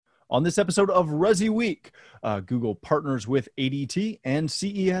On this episode of ResiWeek, Google partners with ADT and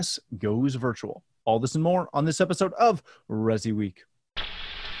CES goes virtual. All this and more on this episode of ResiWeek.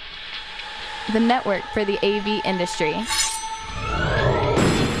 The network for the AV industry.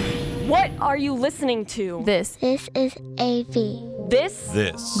 What are you listening to? This is AV. This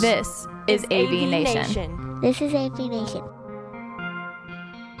is AV Nation. This is AV Nation.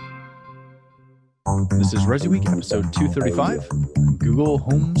 This is ResiWeek, episode 235, Google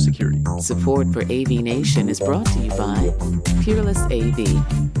Home Security. Support for AV Nation is brought to you by Peerless AV,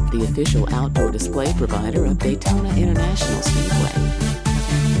 the official outdoor display provider of Daytona International Speedway.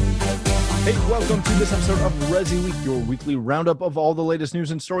 Hey, welcome to this episode of ResiWeek, your weekly roundup of all the latest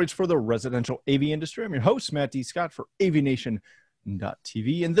news and stories for the residential AV industry. I'm your host, Matt D. Scott for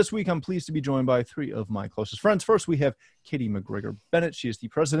AVNation.tv, and this week I'm pleased to be joined by three of my closest friends. First, we have Katie McGregor Bennett. She is the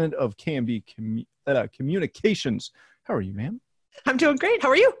president of KMB Communications. How are you, ma'am? I'm doing great. How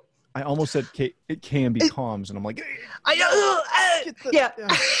are you? I almost said KMB Comms, and I'm like,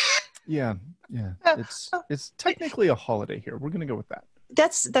 yeah. It's technically a holiday here. We're gonna go with that.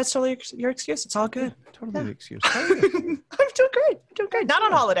 That's totally your excuse. It's all good. Yeah, totally the excuse. How are you? I'm doing great. Not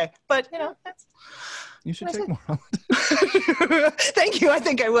on holiday, but you know. You should take more holidays. Thank you. I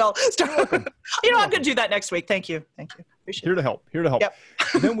think I will. I'm going to do that next week. Thank you. Appreciate Here to help. Yep.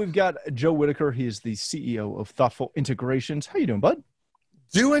 Then we've got Joe Whitaker. He is the CEO of Thoughtful Integrations. How you doing, bud?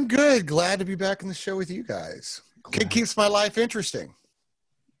 Doing good. Glad to be back in the show with you guys. It keeps my life interesting.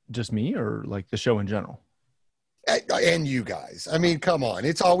 Just me, or like the show in general? And you guys. I mean, come on.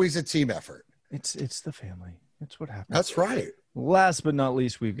 It's always a team effort. It's the family. It's what happens. That's right. Last but not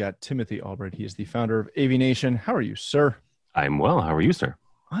least, we've got Timothy Albright. He is the founder of AV Nation. How are you, sir? I'm well. How are you, sir?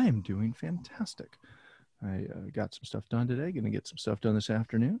 I am doing fantastic. I got some stuff done today. Going to get some stuff done this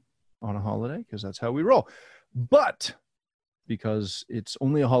afternoon on a holiday because that's how we roll. But because it's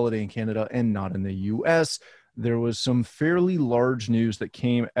only a holiday in Canada and not in the U.S., there was some fairly large news that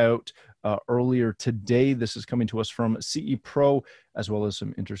came out earlier today. This is coming to us from CE Pro, as well as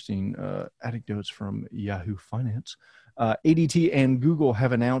some interesting anecdotes from Yahoo Finance. ADT and Google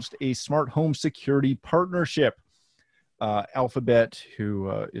have announced a smart home security partnership. Alphabet, who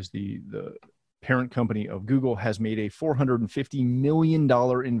is the parent company of Google, has made a $450 million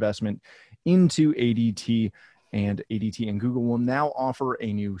investment into ADT, and ADT and Google will now offer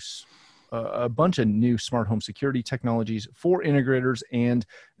a bunch of new smart home security technologies for integrators and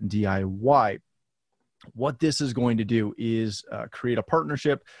DIY. What this is going to do is create a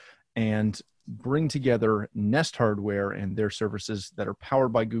partnership and bring together Nest hardware and their services that are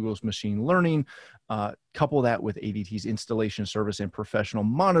powered by Google's machine learning, couple that with ADT's installation service and professional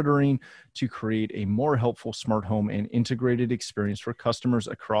monitoring to create a more helpful smart home and integrated experience for customers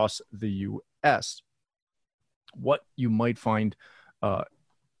across the U.S. What you might find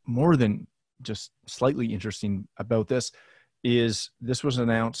more than just slightly interesting about this is this was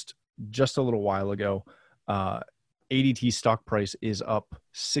announced just a little while ago. ADT stock price is up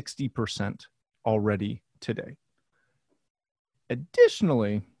 60% already today.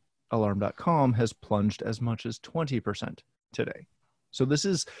 Additionally, Alarm.com has plunged as much as 20% today. So this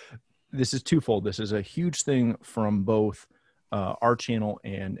is twofold. This is a huge thing from both our channel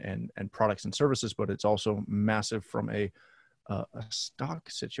and products and services, but it's also massive from a stock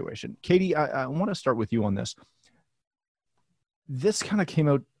situation. Katie, I want to start with you on this. This kind of came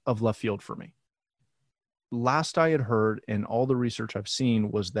out of left field for me. Last I had heard, and all the research I've seen,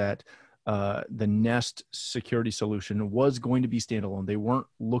 was that the Nest security solution was going to be standalone. They weren't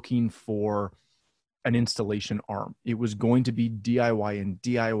looking for an installation arm. It was going to be DIY and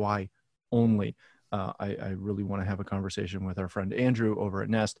DIY only. I really want to have a conversation with our friend Andrew over at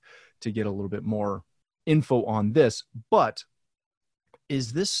Nest to get a little bit more info on this. But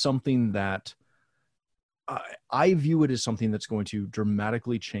is this something that I view it as something that's going to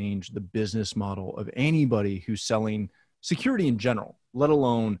dramatically change the business model of anybody who's selling security in general, let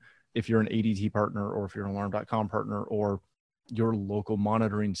alone if you're an ADT partner or if you're an Alarm.com partner or your local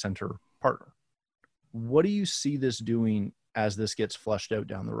monitoring center partner? What do you see this doing as this gets fleshed out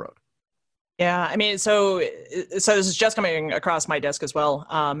down the road? Yeah, I mean, so this is just coming across my desk as well.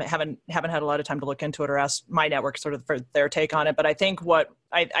 Haven't had a lot of time to look into it or ask my network sort of for their take on it. But I think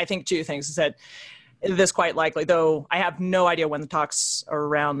I think two things is that this quite likely, though I have no idea when the talks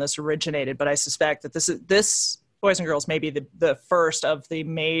around this originated, but I suspect that this boys and girls may be the first of the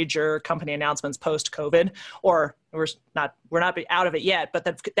major company announcements post-COVID, or we're not out of it yet, but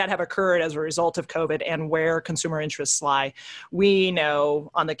that have occurred as a result of COVID and where consumer interests lie. We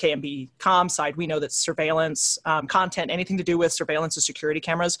know on the KMB comm side, we know that surveillance content, anything to do with surveillance and security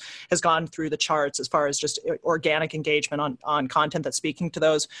cameras, has gone through the charts as far as just organic engagement on content that's speaking to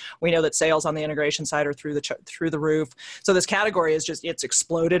those. We know that sales on the integration side are through the roof. So this category is it's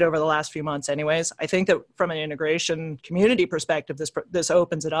exploded over the last few months anyways. I think that from an integration community perspective, this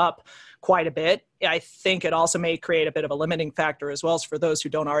opens it up quite a bit. I think it also may create a bit of a limiting factor as well as for those who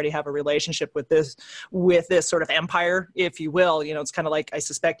don't already have a relationship with this sort of empire, if you will. It's kind of like, I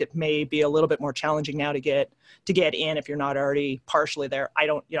suspect it may be a little bit more challenging now to get in if you're not already partially there. I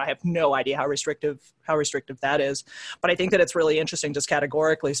have no idea how restrictive that is, but I think that it's really interesting, just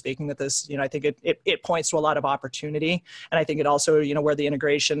categorically speaking, that this, I think it points to a lot of opportunity. And I think it also, where the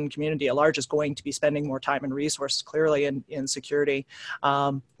integration community at large is going to be spending more time and resources clearly in security.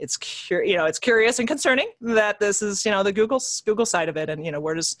 It's curious and concerning that this is, the Google side of it. And,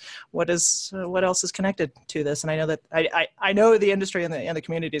 what else is connected to this? And I know that I know the industry and the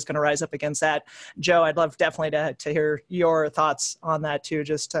community is going to rise up against that. Joe, I'd love definitely to hear your thoughts on that too,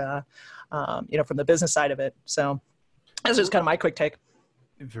 just, from the business side of it. So that's just kind of my quick take.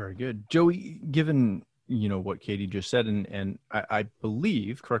 Very good. Joey, given, what Katie just said, and I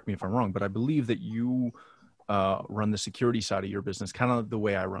believe, correct me if I'm wrong, but I believe that you run the security side of your business kind of the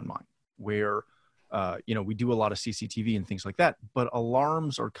way I run mine, where, we do a lot of CCTV and things like that, but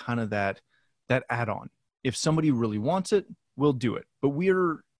alarms are kind of that add-on. If somebody really wants it, we'll do it. But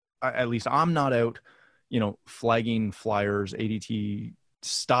at least I'm not out, flagging flyers, ADT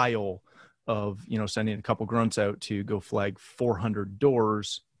style of, sending a couple grunts out to go flag 400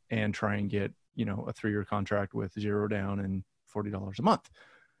 doors and try and get, a 3-year contract with 0 down and $40 a month,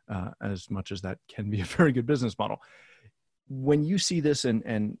 as much as that can be a very good business model. When you see this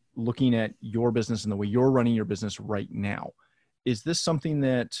and looking at your business and the way you're running your business right now, is this something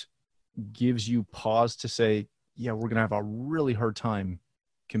that gives you pause to say, yeah, we're going to have a really hard time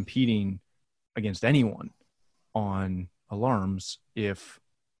competing against anyone on alarms if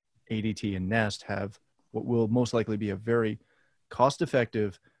ADT and Nest have what will most likely be a very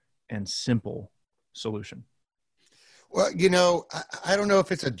cost-effective and simple solution? Well, I don't know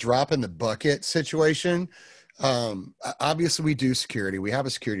if it's a drop in the bucket situation. Obviously we do security. We have a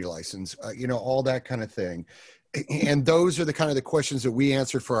security license, all that kind of thing. And those are the kind of the questions that we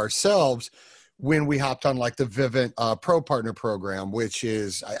answered for ourselves when we hopped on like the Vivint Pro Partner Program, which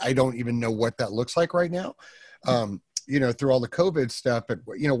is, I don't even know what that looks like right now. Through all the COVID stuff, but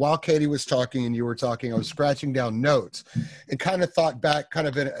while Katie was talking and you were talking, I was scratching down notes and kind of thought back kind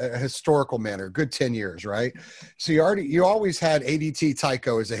of in a historical manner, good 10 years, right? So you always had ADT,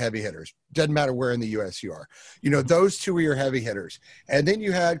 Tyco as the heavy hitters. Doesn't matter where in the US you are. Those two were your heavy hitters. And then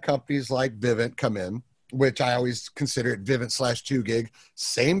you had companies like Vivint come in, which I always consider it Vivint /2 gig,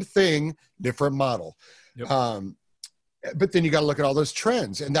 same thing, different model. Yep. But then you got to look at all those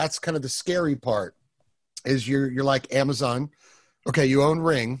trends. And that's kind of the scary part. Is you're like Amazon. Okay, you own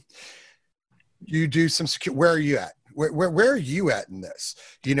Ring. You do some security. Where are you at? Where are you at in this?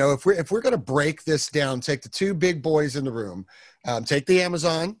 If we're going to break this down, take the two big boys in the room, take the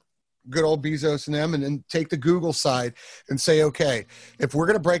Amazon, good old Bezos and them, and then take the Google side and say, okay, if we're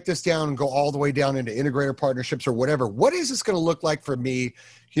going to break this down and go all the way down into integrator partnerships or whatever, what is this going to look like for me,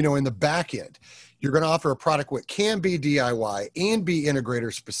 in the back end? You're going to offer a product what can be DIY and be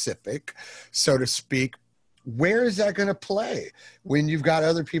integrator specific, so to speak. Where is that going to play when you've got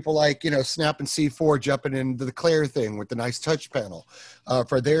other people like, Snap and C4 jumping into the Claire thing with the nice touch panel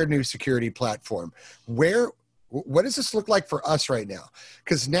for their new security platform? What does this look like for us right now?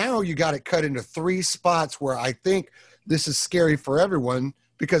 Because now you got it cut into 3 spots where I think this is scary for everyone,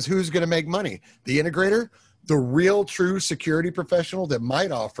 because who's going to make money? The integrator, the real true security professional that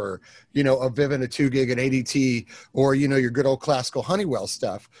might offer, a Vivint, a 2 gig, an ADT, or, your good old classical Honeywell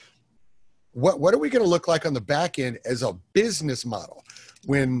stuff. What are we going to look like on the back end as a business model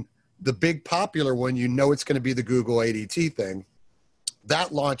when the big popular one, it's going to be the Google ADT thing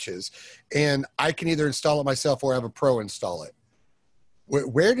that launches, and I can either install it myself or have a pro install it?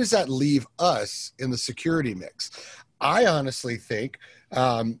 Where does that leave us in the security mix? I honestly think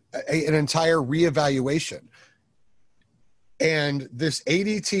an entire reevaluation. And this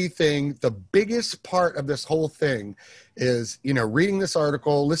ADT thing, the biggest part of this whole thing is, reading this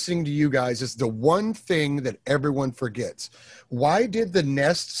article, listening to you guys, is the one thing that everyone forgets. Why did the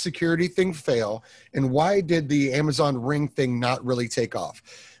Nest security thing fail? And why did the Amazon Ring thing not really take off?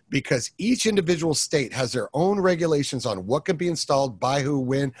 Because each individual state has their own regulations on what can be installed, by who,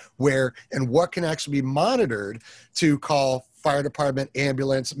 when, where, and what can actually be monitored to call fire department,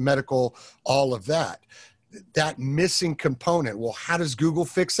 ambulance, medical, all of that. that missing component. Well, how does Google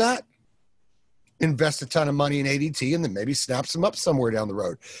fix that? Invest a ton of money in ADT and then maybe snaps them up somewhere down the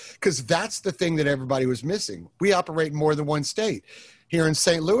road. Because that's the thing that everybody was missing. We operate in more than one state. Here in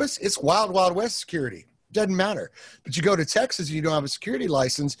St. Louis, it's wild, wild west security. Doesn't matter. But you go to Texas and you don't have a security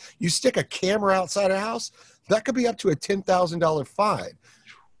license, you stick a camera outside a house, that could be up to a $10,000 fine.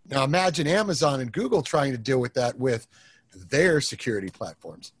 Now imagine Amazon and Google trying to deal with that with their security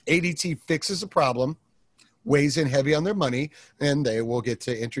platforms. ADT fixes a problem, weighs in heavy on their money, and they will get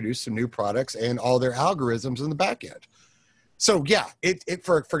to introduce some new products and all their algorithms in the back end. So yeah, it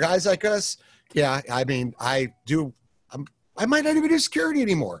for guys like us, yeah, I mean, I might not even do security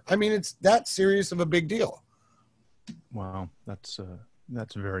anymore. I mean, it's that serious of a big deal. Wow, that's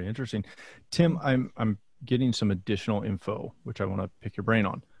very interesting. Tim, I'm getting some additional info, which I want to pick your brain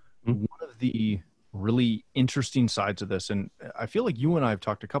on. Mm-hmm. One of the really interesting sides of this, and I feel like you and I have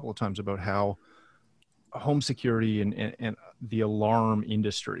talked a couple of times about how home security and the alarm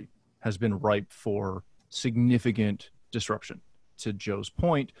industry has been ripe for significant disruption. To Joe's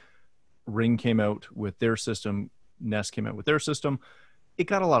point, Ring came out with their system, Nest came out with their system. It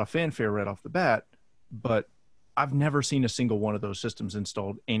got a lot of fanfare right off the bat, but I've never seen a single one of those systems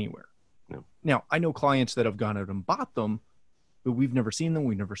installed anywhere. No. Now, I know clients that have gone out and bought them, but we've never seen them,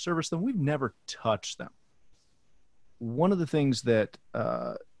 we've never serviced them, we've never touched them. One of the things that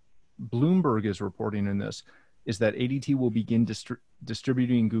Bloomberg is reporting in this is that ADT will begin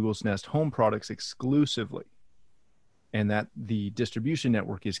distributing Google's Nest Home products exclusively, and that the distribution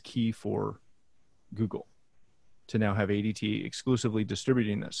network is key for Google to now have ADT exclusively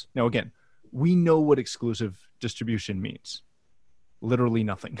distributing this. Now, again, we know what exclusive distribution means. Literally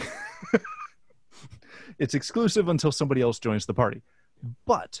nothing. It's exclusive until somebody else joins the party.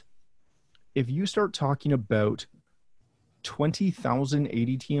 But if you start talking about 20,000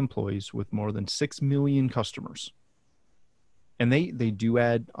 ADT employees with more than 6 million customers, and they do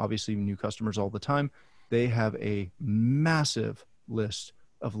add, obviously, new customers all the time. They have a massive list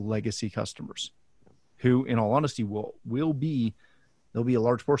of legacy customers who, in all honesty, there'll be a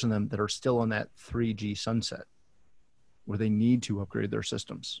large portion of them that are still on that 3G sunset where they need to upgrade their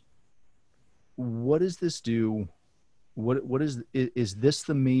systems. What does this do? What is this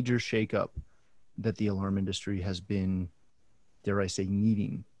the major shakeup that the alarm industry has been, dare I say,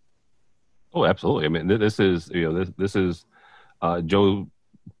 needing? Oh, absolutely. I mean, this is Joe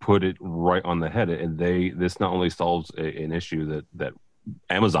put it right on the head, and this not only solves an issue that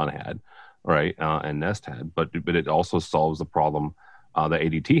Amazon had, right, and Nest had, but it also solves the problem that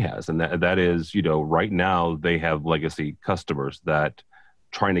ADT has, and that is, right now they have legacy customers that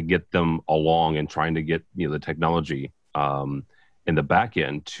trying to get them along and trying to get the technology in the back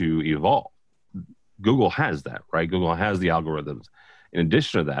end to evolve. Google has that, right? Google has the algorithms. In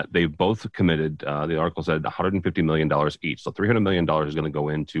addition to that, they've both committed, the article said $150 million each. So $300 million is going to go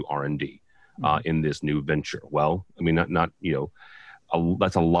into R&D in this new venture. Well, I mean,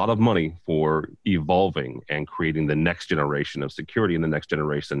 that's a lot of money for evolving and creating the next generation of security and the next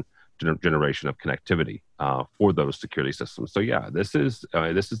generation of connectivity for those security systems. So yeah, this is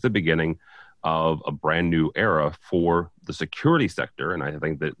the beginning of a brand new era for the security sector. And I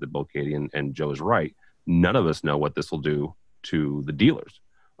think that both Katie and Joe is right. None of us know what this will do to the dealers,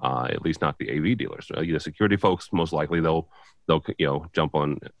 at least not the AV dealers. Security folks, most likely they'll jump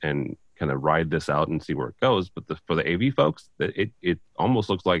on and kind of ride this out and see where it goes. But for the AV folks, it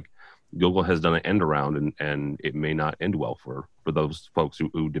almost looks like Google has done an end around, and it may not end well for those folks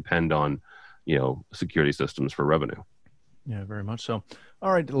who depend on security systems for revenue. Yeah, very much so.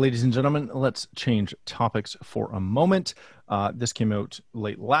 All right, ladies and gentlemen, let's change topics for a moment. This came out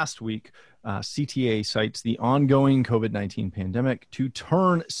late last week. CTA cites the ongoing COVID-19 pandemic to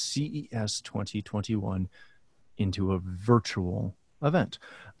turn CES 2021 into a virtual event.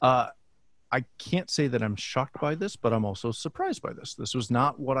 I can't say that I'm shocked by this, but I'm also surprised by this. This was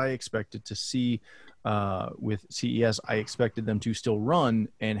not what I expected to see with CES. I expected them to still run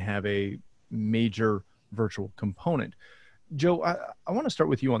and have a major virtual component. Joe, I want to start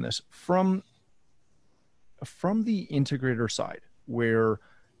with you on this. From the integrator side, where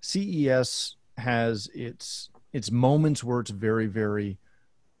CES has its moments where it's very, very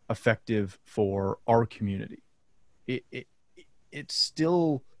effective for our community, it's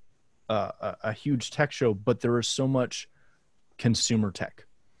still a huge tech show, but there is so much consumer tech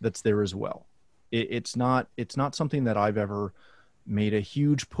that's there as well. It's not something that I've ever made a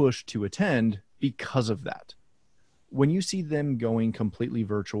huge push to attend because of that. When you see them going completely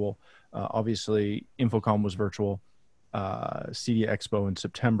virtual, obviously Infocom was virtual. CEDIA Expo in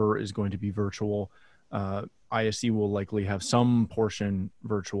September is going to be virtual. ISE will likely have some portion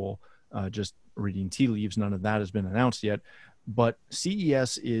virtual, just reading tea leaves. None of that has been announced yet, but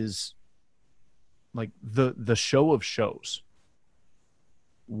CES is like the show of shows.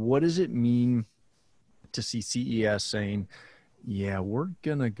 What does it mean to see CES saying, yeah, we're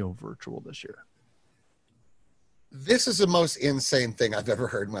going to go virtual this year? This is the most insane thing I've ever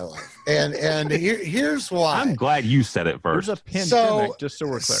heard in my life. And here's why. I'm glad you said it first. There's a pandemic, just so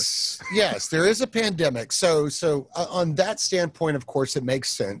we're clear. Yes, there is a pandemic. So on that standpoint, of course, it makes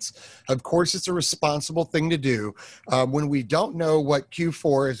sense. Of course, it's a responsible thing to do when we don't know what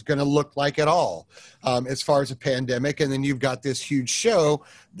Q4 is going to look like at all as far as a pandemic. And then you've got this huge show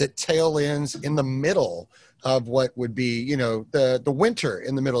that tail ends in the middle of what would be, the winter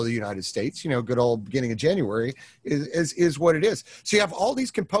in the middle of the United States, good old beginning of January is what it is. So you have all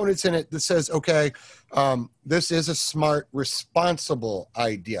these components in it that says, okay, this is a smart, responsible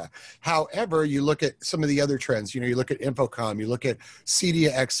idea. However, you look at some of the other trends, you look at Infocom, you look at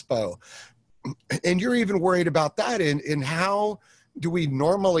CEDIA Expo, and you're even worried about that in how do we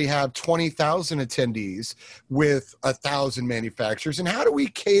normally have 20,000 attendees with 1,000 manufacturers, and how do we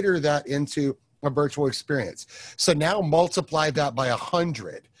cater that into a virtual experience? So now multiply that by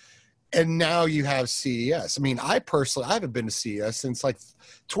 100, and now you have CES. I mean, I haven't been to CES since like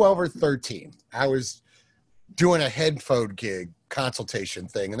 12 or 13. I was doing a headphone gig consultation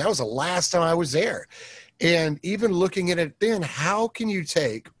thing, and that was the last time I was there. And even looking at it then, how can you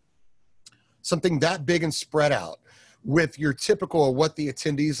take something that big and spread out with your typical what the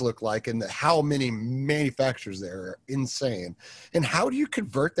attendees look like and how many manufacturers there are insane. And how do you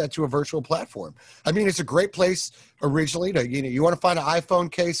convert that to a virtual platform? I mean, it's a great place originally to, you want to find an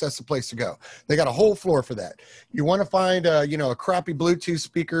iPhone case, that's the place to go. They got a whole floor for that. You want to find a crappy Bluetooth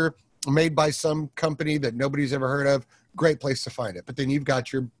speaker made by some company that nobody's ever heard of, great place to find it. But then you've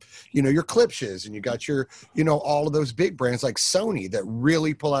got your, your Klipsches, and you got your, all of those big brands like Sony that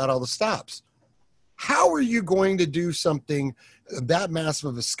really pull out all the stops. How are you going to do something that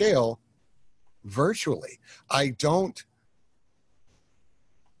massive of a scale virtually?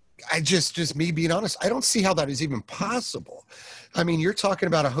 Just me being honest, I don't see how that is even possible. I mean, you're talking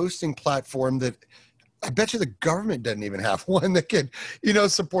about a hosting platform that I bet you the government doesn't even have one that can,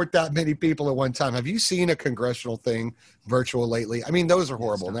 support that many people at one time. Have you seen a congressional thing virtual lately? I mean, those are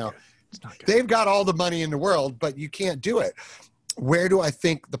horrible. Now, they've got all the money in the world, but you can't do it. Where do I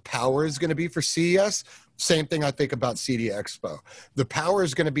think the power is going to be for CES? Same thing I think about CEDIA Expo. The power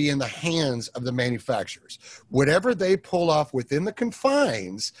is going to be in the hands of the manufacturers. Whatever they pull off within the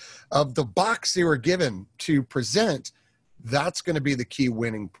confines of the box they were given to present, that's going to be the key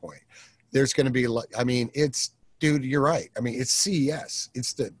winning point. There's going to be, dude, you're right. I mean, it's CES.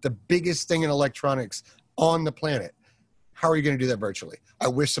 It's the biggest thing in electronics on the planet. How are you going to do that virtually? I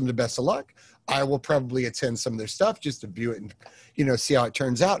wish them the best of luck. I will probably attend some of their stuff just to view it and, see how it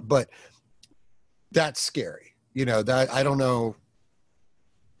turns out. But that's scary. That I don't know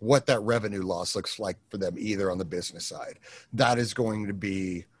what that revenue loss looks like for them either on the business side. That is going to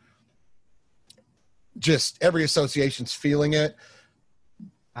be just every association's feeling it,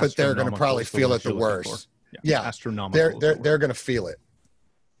 but they're going to probably feel it the worst. Yeah, astronomical. They're going to feel it.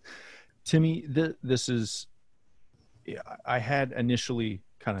 Timmy, this is. I had initially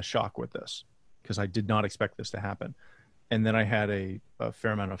kind of shock with this because I did not expect this to happen. And then I had a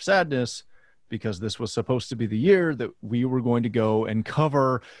fair amount of sadness because this was supposed to be the year that we were going to go and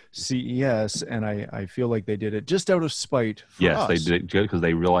cover CES. And I feel like they did it just out of spite for us. They did it good because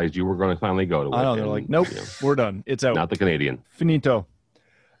they realized you were going to finally go to it. I know, they're like, nope, we're done. It's out. Not the Canadian. Finito.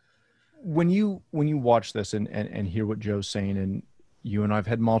 When you watch this and hear what Joe's saying, and you and I've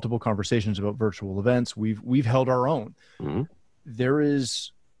had multiple conversations about virtual events. We've held our own. Mm-hmm. There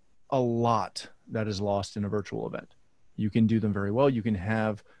is a lot that is lost in a virtual event. You can do them very well. You can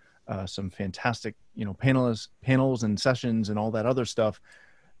have some fantastic, panels and sessions and all that other stuff,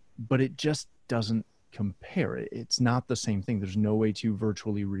 but it just doesn't compare. It's not the same thing. There's no way to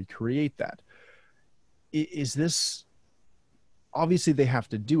virtually recreate that. Is this, obviously they have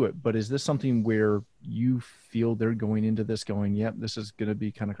to do it, but is this something where you feel they're going into this going, yep, this is going to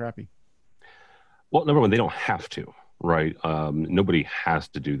be kind of crappy? Well, number one, they don't have to, right? Nobody has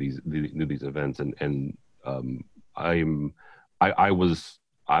to do these events. And I was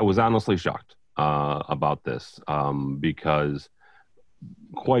honestly shocked about this because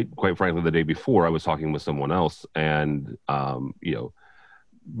quite frankly, the day before I was talking with someone else, and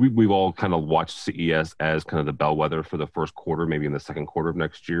we've all kind of watched CES as kind of the bellwether for the first quarter, maybe in the second quarter of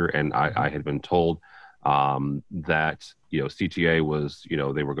next year. And I had been told that CTA was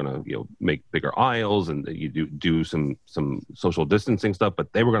they were going to make bigger aisles and you do some social distancing stuff,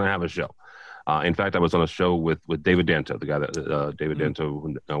 but they were going to have a show. In fact, I was on a show with David Danto, the guy that David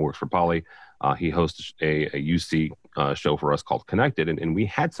Danto who works for Poly. He hosts a UC show for us called Connected, and we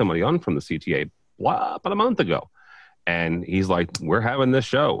had somebody on from the CTA about a month ago, and he's like, "We're having this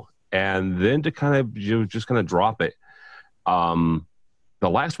show," and then to kind of just kind of drop it, the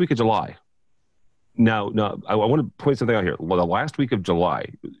last week of July. Now, I want to point something out here. Well, the last week of July,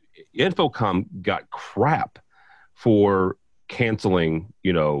 Infocom got crap for canceling,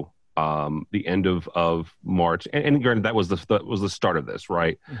 the end of March. And granted, that was the start of this,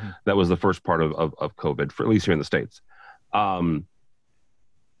 right? Mm-hmm. That was the first part of COVID, for at least here in the States.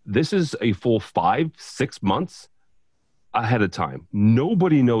 This is a full 5-6 months ahead of time.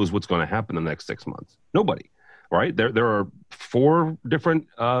 Nobody knows what's going to happen in the next 6 months. Nobody. Right? There are 4 different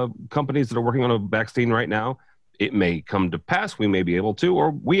companies that are working on a vaccine right now. It may come to pass. We may be able to,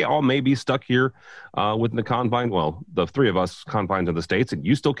 or we all may be stuck here within the confines. Well, the 3 of us confines of the States, and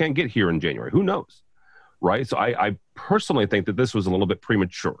you still can't get here in January. Who knows? Right? So I personally think that this was a little bit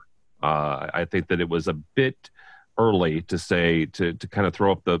premature. I think that it was a bit early to say, to kind of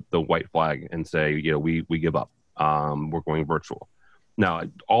throw up the white flag and say, we give up. We're going virtual. Now,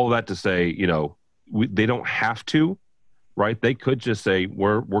 all of that to say, they don't have to, right? They could just say,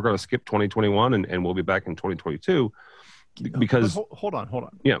 we're going to skip 2021 and we'll be back in 2022 because hold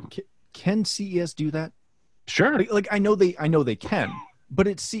on. Yeah. Can CES do that? Sure. Like I know they can, but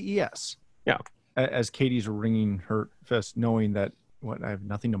it's CES. Yeah. As Katie's wringing her fist, knowing that I have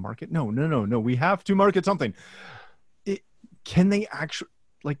nothing to market. No. We have to market something. Can they actually,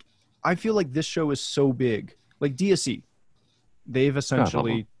 I feel like this show is so big, like DSC, they've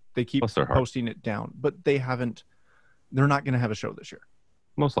essentially, they keep posting it down, but they're not going to have a show this year.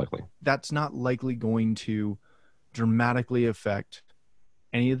 Most likely. That's not likely going to dramatically affect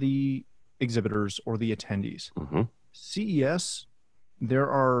any of the exhibitors or the attendees. Mm-hmm. CES, there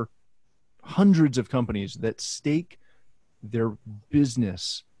are hundreds of companies that stake their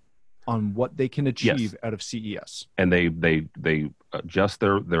business on what they can achieve out of CES. And they adjust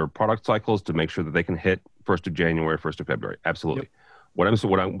their product cycles to make sure that they can hit 1st of January, 1st of February. Absolutely. Yep.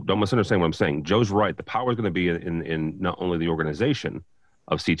 Don't misunderstand what I'm saying. Joe's right. The power is going to be in not only the organization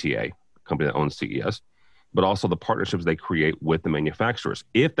of CTA, a company that owns CES, but also the partnerships they create with the manufacturers.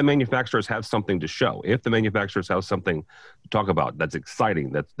 If the manufacturers have something to show, if the manufacturers have something to talk about that's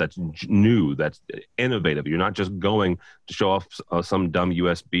exciting, that's new, that's innovative, you're not just going to show off some dumb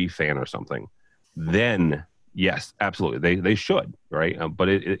USB fan or something, then yes, absolutely. They should, right? But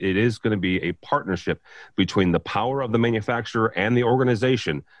it is going to be a partnership between the power of the manufacturer and the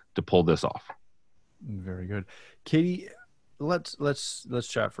organization to pull this off. Very good. Katie, let's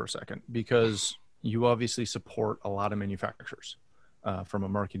chat for a second, because you obviously support a lot of manufacturers from a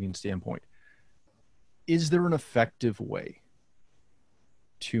marketing standpoint. Is there an effective way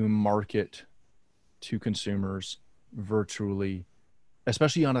to market to consumers virtually,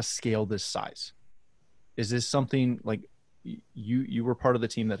 especially on a scale this size? Is this something like you were part of the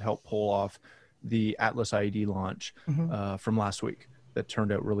team that helped pull off the Atlas IED launch from last week that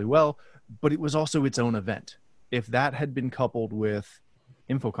turned out really well, but it was also its own event. If that had been coupled with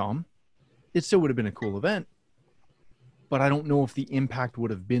Infocom, it still would have been a cool event, but I don't know if the impact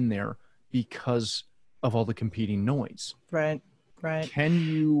would have been there because of all the competing noise. Right.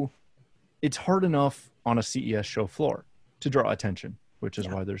 It's hard enough on a CES show floor to draw attention, which is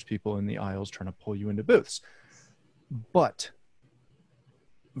why there's people in the aisles trying to pull you into booths. But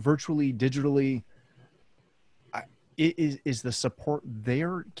virtually, digitally, is the support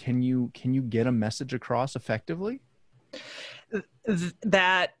there? Can you get a message across effectively?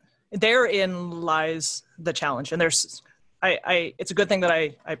 That therein lies the challenge. And it's a good thing that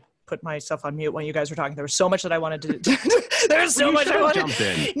I put myself on mute when you guys were talking. There was so much that I wanted to do. There's so much I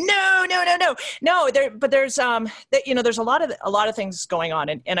wanted. No. There's there's a lot of things going on,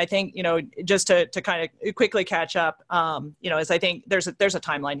 and I think just to kind of quickly catch up, as I think there's a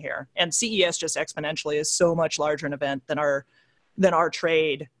timeline here, and CES just exponentially is so much larger an event than our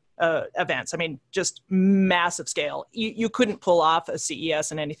trade events. I mean, just massive scale. You couldn't pull off a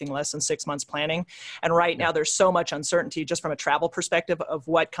CES in anything less than 6 months planning. And right now there's so much uncertainty just from a travel perspective of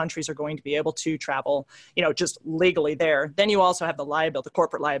what countries are going to be able to travel, just legally there. Then you also have the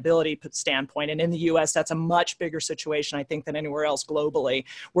corporate liability standpoint. And in the US, that's a much bigger situation, I think, than anywhere else globally.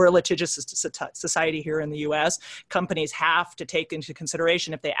 We're a litigious society here in the US. Companies have to take into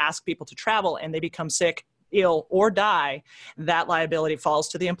consideration if they ask people to travel and they become sick, ill, or die, that liability falls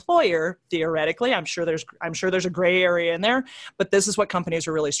to the employer. Theoretically, I'm sure there's a gray area in there, but this is what companies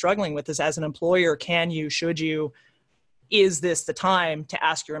are really struggling with: is as an employer, is this the time to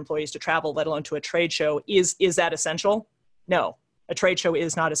ask your employees to travel, let alone to a trade show? Is that essential? No. a trade show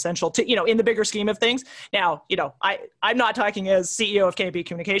is not essential to, in the bigger scheme of things. Now, I'm not talking as CEO of KB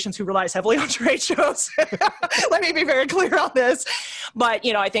Communications, who relies heavily on trade shows. Let me be very clear on this. But,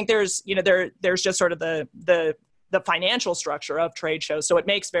 I think there's just sort of the financial structure of trade shows. So it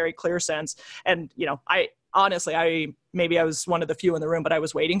makes very clear sense. And, maybe I was one of the few in the room, but I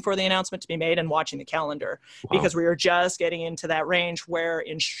was waiting for the announcement to be made and watching the calendar. Wow. Because we were just getting into that range where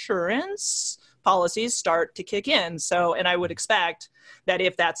insurance policies start to kick in. So, and I would expect that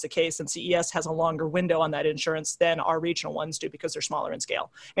if that's the case, and CES has a longer window on that insurance than our regional ones do, because they're smaller in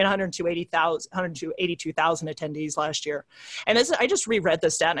scale, and 182,000 attendees last year. And this, I just reread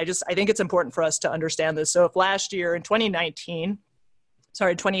this stat, and I think it's important for us to understand this. So if last year in 2018,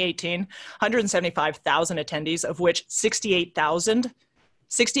 175,000 attendees, of which 68,000 of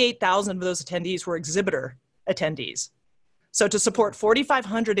those attendees were exhibitor attendees. So to support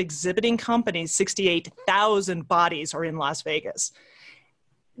 4,500 exhibiting companies, 68,000 bodies are in Las Vegas.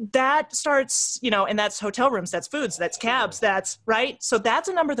 That starts, and that's hotel rooms, that's foods, that's cabs, that's right. So that's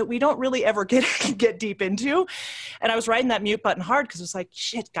a number that we don't really ever get deep into. And I was writing that mute button hard because it was like,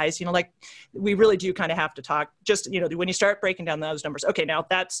 shit, guys, we really do kind of have to talk. Just, when you start breaking down those numbers. Okay, now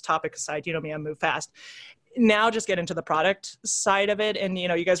that's topic aside. You know me, I move fast. Now just get into the product side of it. And,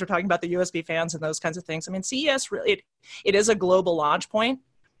 you guys were talking about the USB fans and those kinds of things. I mean, CES really, it is a global launch point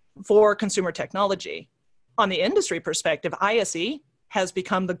for consumer technology. On the industry perspective, ISE has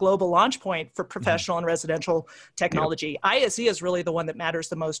become the global launch point for professional and residential technology. Yep. ISE is really the one that matters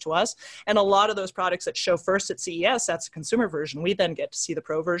the most to us. And a lot of those products that show first at CES, that's the consumer version. We then get to see the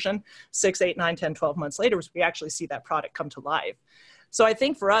pro version 6, 8, 9, 10, 12 months later, we actually see that product come to life. So I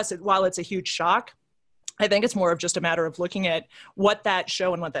think for us, while it's a huge shock, I think it's more of just a matter of looking at what that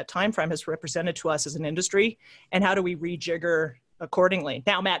show and what that time frame has represented to us as an industry, and how do we rejigger accordingly.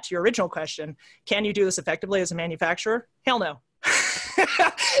 Now, Matt, to your original question, can you do this effectively as a manufacturer? Hell no.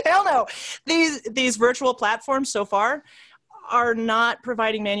 Hell no. These virtual platforms so far are not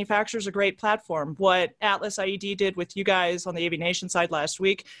providing manufacturers a great platform. What Atlas IED did with you guys on the AV Nation side last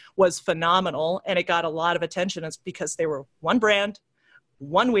week was phenomenal, and it got a lot of attention. It's because they were one brand,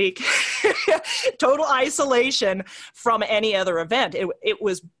 1 week, total isolation from any other event. It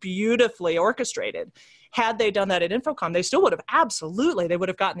was beautifully orchestrated. Had they done that at InfoComm, they still would have they would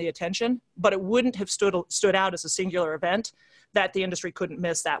have gotten the attention, but it wouldn't have stood out as a singular event that the industry couldn't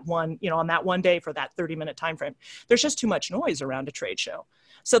miss that one, on that one day for that 30-minute time frame. There's just too much noise around a trade show.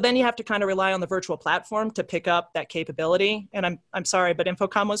 So then you have to kind of rely on the virtual platform to pick up that capability. And I'm sorry, but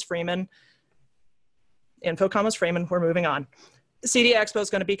InfoComm was Freeman. We're moving on. CD Expo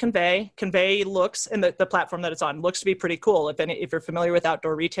is going to be Convey. Convey looks, and the platform that it's on looks to be pretty cool. If you're familiar with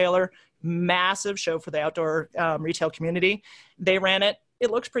Outdoor Retailer, massive show for the outdoor retail community. They ran it.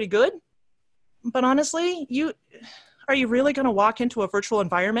 It looks pretty good. But honestly, are you really going to walk into a virtual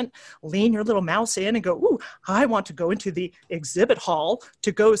environment, lean your little mouse in and go, ooh, I want to go into the exhibit hall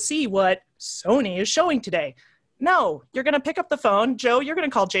to go see what Sony is showing today? No, you're going to pick up the phone. Joe, you're going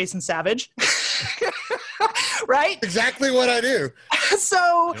to call Jason Savage. Right? Exactly what I do.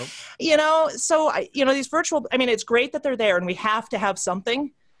 So, yep. These virtual, it's great that they're there and we have to have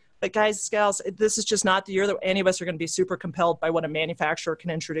something. But guys, gals, this is just not the year that any of us are going to be super compelled by what a manufacturer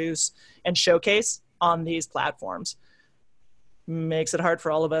can introduce and showcase on these platforms. Makes it hard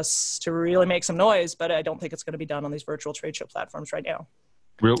for all of us to really make some noise, but I don't think it's going to be done on these virtual trade show platforms right now.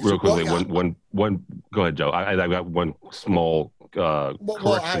 Real quickly, one. Go ahead, Joe. I got one small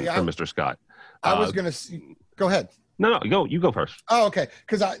correction from Mr. Scott. I was going to go ahead. No, you go first. Oh, okay.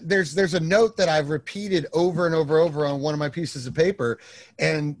 Because there's a note that I've repeated over and over on one of my pieces of paper,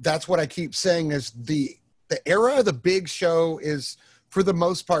 and that's what I keep saying is the era of the big show is for the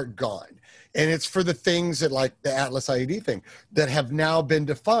most part gone. And it's for the things that, like the Atlas IED thing, that have now been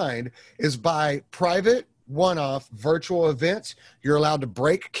defined is by private one-off virtual events. You're allowed to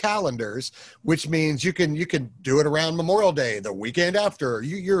break calendars, which means you can do it around Memorial Day, the weekend after.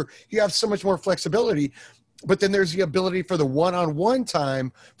 You have so much more flexibility. But then there's the ability for the one-on-one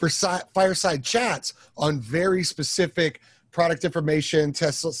time for fireside chats on very specific product information,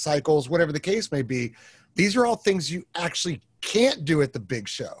 test cycles, whatever the case may be. These are all things you actually can't do at the big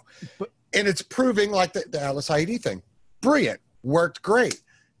show. And it's proving, like the Atlas IED thing, brilliant, worked great.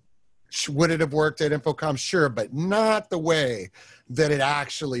 Would it have worked at InfoComm? Sure, but not the way that it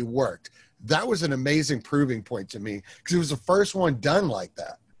actually worked. That was an amazing proving point to me because it was the first one done like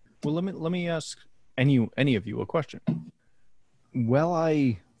that. Well, let me ask any of you a question. Well,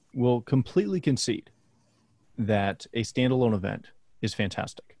 I will completely concede that a standalone event is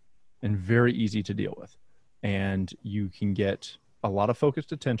fantastic and very easy to deal with, and you can get a lot of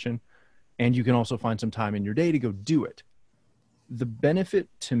focused attention, and you can also find some time in your day to go do it. the benefit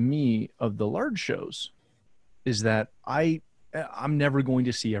to me of the large shows is that I'm never going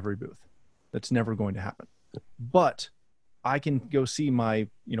to see every booth. That's never going to happen. But I can go see my,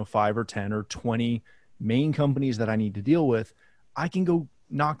 5 or 10 or 20 main companies that I need to deal with. I can go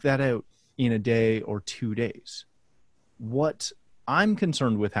knock that out in a day or 2 days. What I'm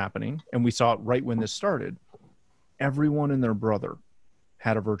concerned with happening, and we saw it right when this started, everyone and their brother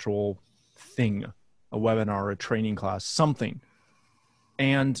had a virtual thing, a webinar, a training class, something.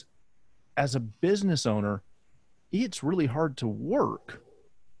 And as a business owner, it's really hard to work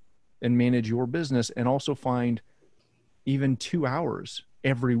and manage your business and also find even 2 hours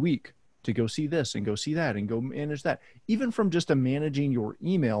every week to go see this and go see that and go manage that, even from just managing your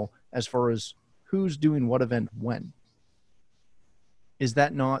email as far as who's doing what event when. Is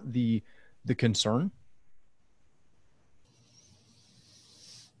that not the concern?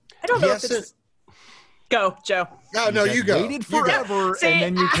 I don't know if it's... Go, Joe. No, you go. Waited forever, and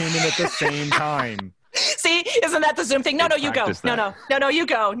then you came in at the same time. See, isn't that the Zoom thing? No, you go. No, you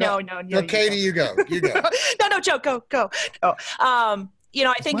go. No, Katie, you go. You go. No, Joe, go. Oh, I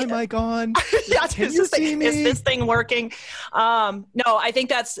think. Is my mic on? Yeah, Can you see me? Is this thing working? No, I think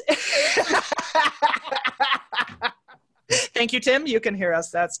that's. Thank you, Tim. You can hear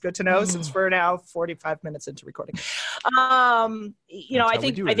us. That's good to know since we're now 45 minutes into recording. I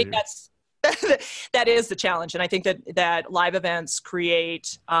think that's. That is the challenge. And I think that live events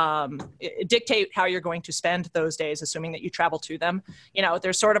dictate how you're going to spend those days, assuming that you travel to them.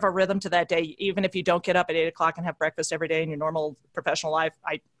 There's sort of a rhythm to that day. Even if you don't get up at 8 o'clock and have breakfast every day in your normal professional life,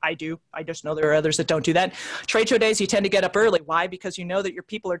 I do. I just know there are others that don't do that. Trade show days, you tend to get up early. Why? Because you know that your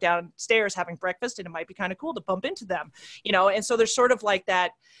people are downstairs having breakfast and it might be kind of cool to bump into them, and so there's sort of like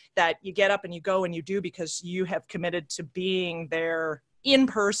that you get up and you go and you do because you have committed to being there in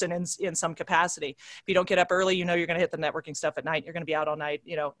person in some capacity. If you don't get up early, you're going to hit the networking stuff at night. You're going to be out all night.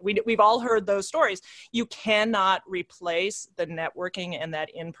 We've all heard those stories. You cannot replace the networking and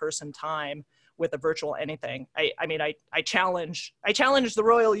that in-person time with a virtual anything. I challenge the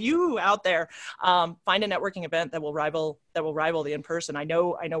royal you out there. Find a networking event that will rival the in-person. I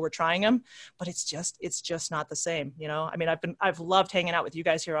know we're trying them, but it's just not the same. I've loved hanging out with you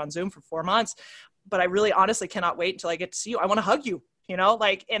guys here on Zoom for 4 months, but I really honestly cannot wait until I get to see you. I want to hug you.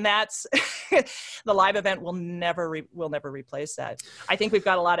 And that's the live event will never replace that. I think we've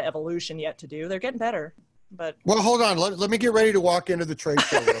got a lot of evolution yet to do. They're getting better, but well, hold on. Let me get ready to walk into the trade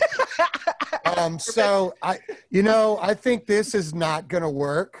show. So I think this is not going to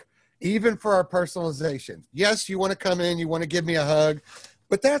work, even for our personalization. Yes, you want to come in, you want to give me a hug,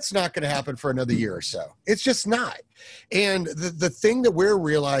 but that's not going to happen for another year or so. It's just not. And the thing that we're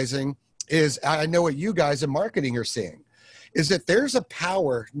realizing is, I know what you guys in marketing are seeing, is that there's a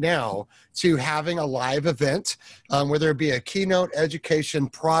power now to having a live event, whether it be a keynote, education,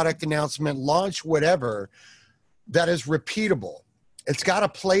 product announcement, launch, whatever, that is repeatable. It's got a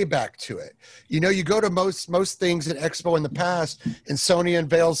playback to it. You go to most things at Expo in the past, and Sony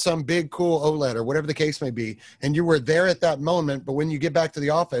unveils some big, cool OLED or whatever the case may be, and you were there at that moment, but when you get back to the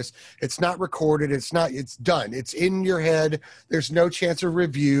office, it's not recorded, it's done. It's in your head. There's no chance of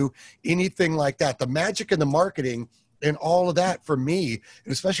review, anything like that. The magic in the marketing and all of that for me,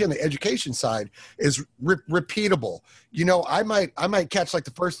 and especially on the education side, is repeatable. I might catch like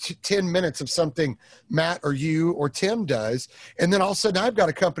the first 10 minutes of something Matt or you or Tim does, and then all of a sudden I've got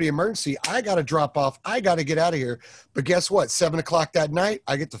a company emergency. I got to drop off. I got to get out of here. But guess what? 7 o'clock that night,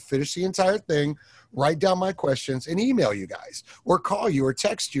 I get to finish the entire thing, write down my questions, and email you guys, or call you, or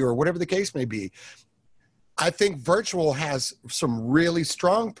text you, or whatever the case may be. I think virtual has some really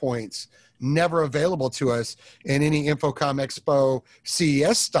strong points never available to us in any InfoComm Expo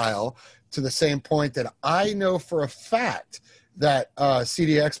CES style, to the same point that I know for a fact that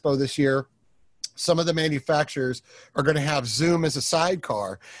CD Expo this year, some of the manufacturers are going to have Zoom as a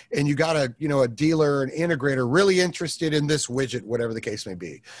sidecar, and you got a dealer, an integrator really interested in this widget, whatever the case may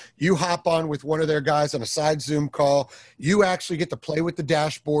be. You hop on with one of their guys on a side Zoom call. You actually get to play with the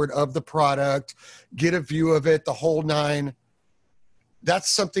dashboard of the product, get a view of it, the whole nine.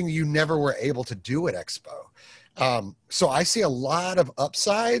 That's something you never were able to do at Expo. So I see a lot of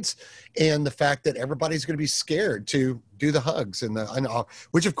upsides, and the fact that everybody's going to be scared to do the hugs and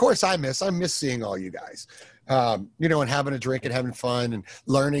which of course I miss. I miss seeing all you guys, and having a drink and having fun and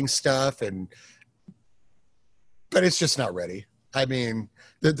learning stuff. But it's just not ready.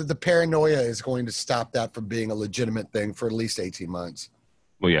 The paranoia is going to stop that from being a legitimate thing for at least 18 months.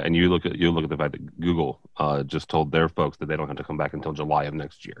 Well, yeah, and you look at the fact that Google just told their folks that they don't have to come back until July of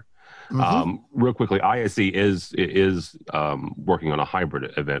next year. Real quickly, ISE is working on a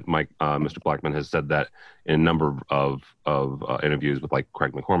hybrid event. Mr. Blackman has said that in a number of interviews with like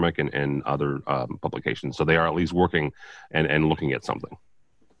Craig McCormick and other publications. So they are at least working and looking at something.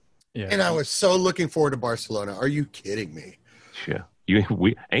 Yeah. And I was so looking forward to Barcelona. Are you kidding me? Yeah.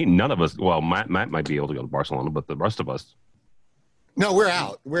 We ain't none of us. Well, Matt might be able to go to Barcelona, but the rest of us. No, we're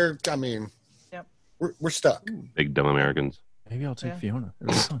out. We're stuck. Big dumb Americans. Maybe I'll take Fiona.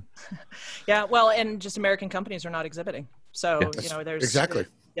 It'll be fun. Yeah, well, and just American companies are not exhibiting, so there's exactly.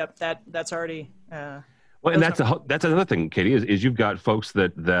 Yep, that's already. Well, and that's another thing, Katie, is you've got folks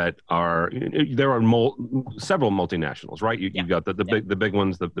that are there are several multinationals, right? You've got the big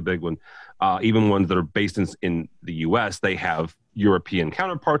ones, the big one, even ones that are based in the U.S. They have European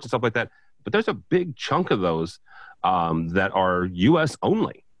counterparts and stuff like that, but there's a big chunk of those that are U.S.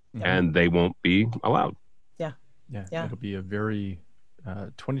 only, and they won't be allowed. Yeah. It'll be a very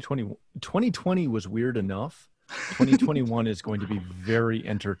 2020 was weird enough. 2021 is going to be very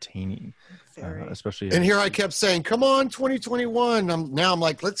entertaining, especially. And here I kept saying, "Come on, 2021." I'm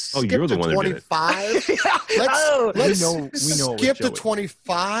like, let's skip to 25. Let's skip to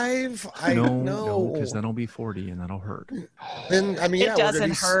 25. No, because then I'll be 40 and that'll hurt. Then it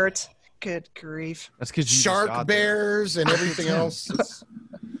doesn't hurt. Good grief! That's because shark bears and everything else.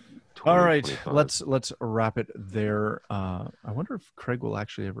 All right, let's wrap it there. I wonder if Craig will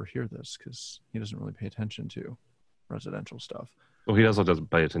actually ever hear this because he doesn't really pay attention to residential stuff. Well, he also doesn't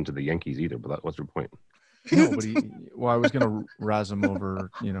pay attention to the Yankees either. But what's your point? No, but I was going to razz him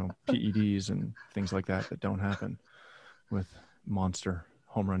over, PEDs and things like that don't happen with monster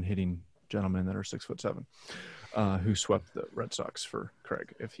home run hitting gentlemen that are 6'7", who swept the Red Sox for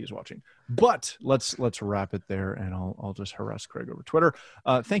Craig if he's watching. But let's wrap it there, and I'll just harass Craig over Twitter.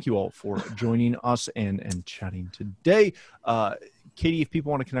 Thank you all for joining us and chatting today. Katie, if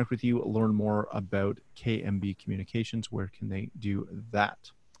people want to connect with you, learn more about KMB Communications, where can they do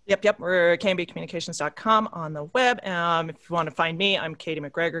that? Yep. We're kmbcommunications.com on the web. If you want to find me, I'm Katie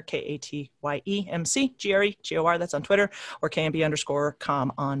McGregor, KatyemcGregor. That's on Twitter, or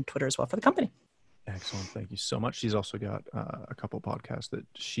KMB_com on Twitter as well for the company. Excellent. Thank you so much. She's also got a couple podcasts that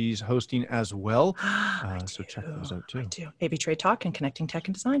she's hosting as well. So check those out too. I do. AV Trade Talk and Connecting Tech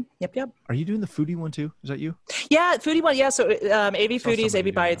and Design. Yep. Are you doing the foodie one too? Is that you? Yeah, foodie one. Yeah. So AV Foodies,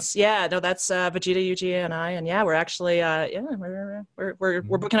 AV Bites. Yeah. No, that's Vegeta, UGA, and I. And yeah, we're actually we're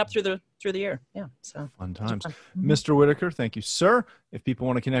booking up through the year. Yeah. So fun times. Mr. Whitaker, thank you, sir. If people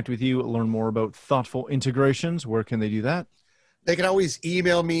want to connect with you, learn more about Thoughtful Integrations, where can they do that? They can always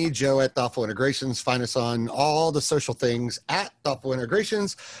email me, Joe at Thoughtful Integrations. Find us on all the social things at Thoughtful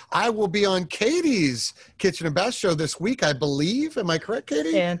Integrations. I will be on Katie's Kitchen and Bath show this week, I believe. Am I correct,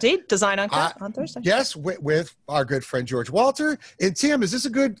 Katie? Indeed. Design Uncut on Thursday. Yes, with our good friend George Walter. And Tim, is this a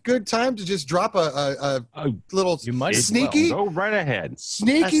good time to just drop a little sneaky? Go right ahead.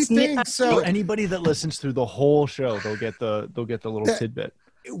 Sneaky thing. So for anybody that listens through the whole show, they'll get the little tidbit.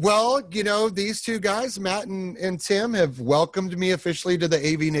 Well, these two guys, Matt and Tim, have welcomed me officially to the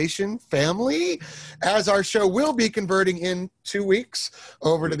AV Nation family, as our show will be converting in 2 weeks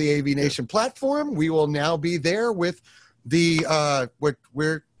over to the AV Nation platform. We will now be there with the what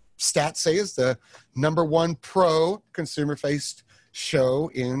we're stats say is the #1 pro consumer-faced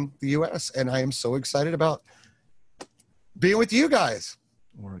show in the U.S., and I am so excited about being with you guys.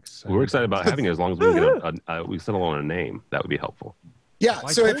 We're excited about having you, as long as we get we settle on a name. That would be helpful. Yeah,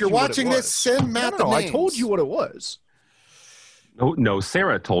 so if you're watching this, send Matt the names. I told you what it was. No,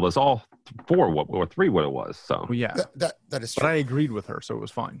 Sarah told us all 4 or 3 what it was. So yeah, that is true. But I agreed with her, so it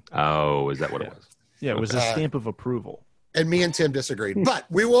was fine. Oh, is that what it was? Yeah, it was a stamp of approval. And me and Tim disagreed, but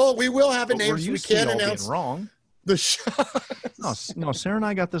we will have a name. So we can announce wrong. The show. No, Sarah and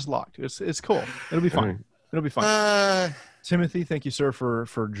I got this locked. It's cool. It'll be fine. It'll be fine. Timothy, thank you, sir,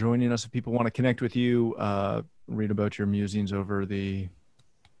 for joining us. If people want to connect with you, read about your musings over the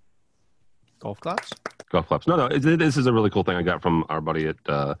golf claps. No, this is a really cool thing I got from our buddy at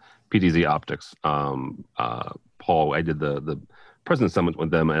PTZ Optics. Paul, I did the President Summit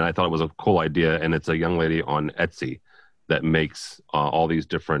with them, and I thought it was a cool idea. And it's a young lady on Etsy that makes all these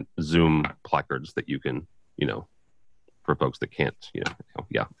different Zoom placards that you can, for folks that can't,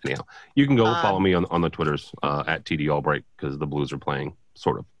 anyhow, you can go follow me on the Twitters at TD Allbright, because the Blues are playing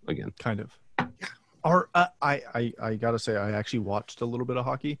sort of again. Kind of. I gotta say, I actually watched a little bit of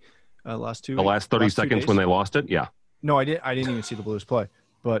hockey last 2 weeks. The last 30 seconds when they lost it. Yeah. No, I didn't even see the Blues play,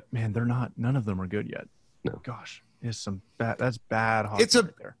 but man, none of them are good yet. No. Gosh, that's bad hockey.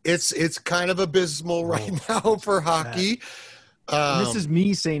 It's kind of abysmal right now for hockey. This is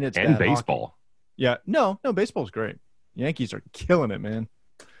me saying it's and bad baseball. Hockey. Yeah. No, baseball's great. Yankees are killing it, man.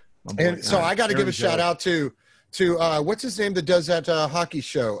 And so I got to give a shout out to what's his name that does that hockey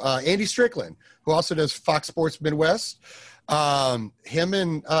show? Andy Strickland, who also does Fox Sports Midwest. Him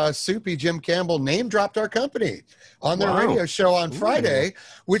and Soupy, Jim Campbell, name dropped our company on their radio show on Friday,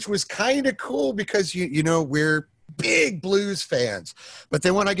 which was kind of cool because, you know, we're big Blues fans. But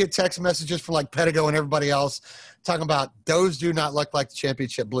then when I get text messages from like Pedigo and everybody else talking about those do not look like the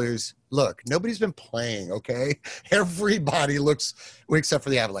championship Blues. Look, nobody's been playing, okay? Everybody looks, except for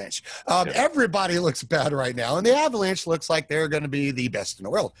the Avalanche. Everybody looks bad right now, and the Avalanche looks like they're going to be the best in the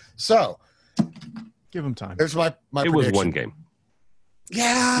world. So give them time. There's my It prediction. was one game.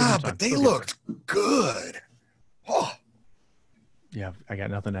 Yeah, but they looked good. Oh. Yeah, I got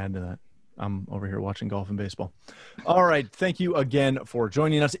nothing to add to that. I'm over here watching golf and baseball. All right. Thank you again for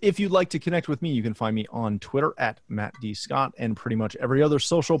joining us. If you'd like to connect with me, you can find me on Twitter at Matt D. Scott and pretty much every other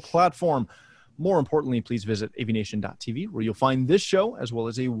social platform. More importantly, please visit avnation.tv, where you'll find this show as well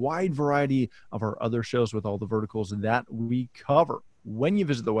as a wide variety of our other shows with all the verticals that we cover. When you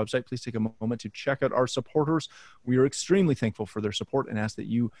visit the website, please take a moment to check out our supporters. We are extremely thankful for their support and ask that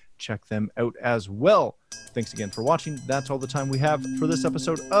you check them out as well. Thanks again for watching. That's all the time we have for this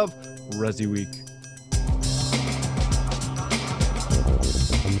episode of ResiWeek.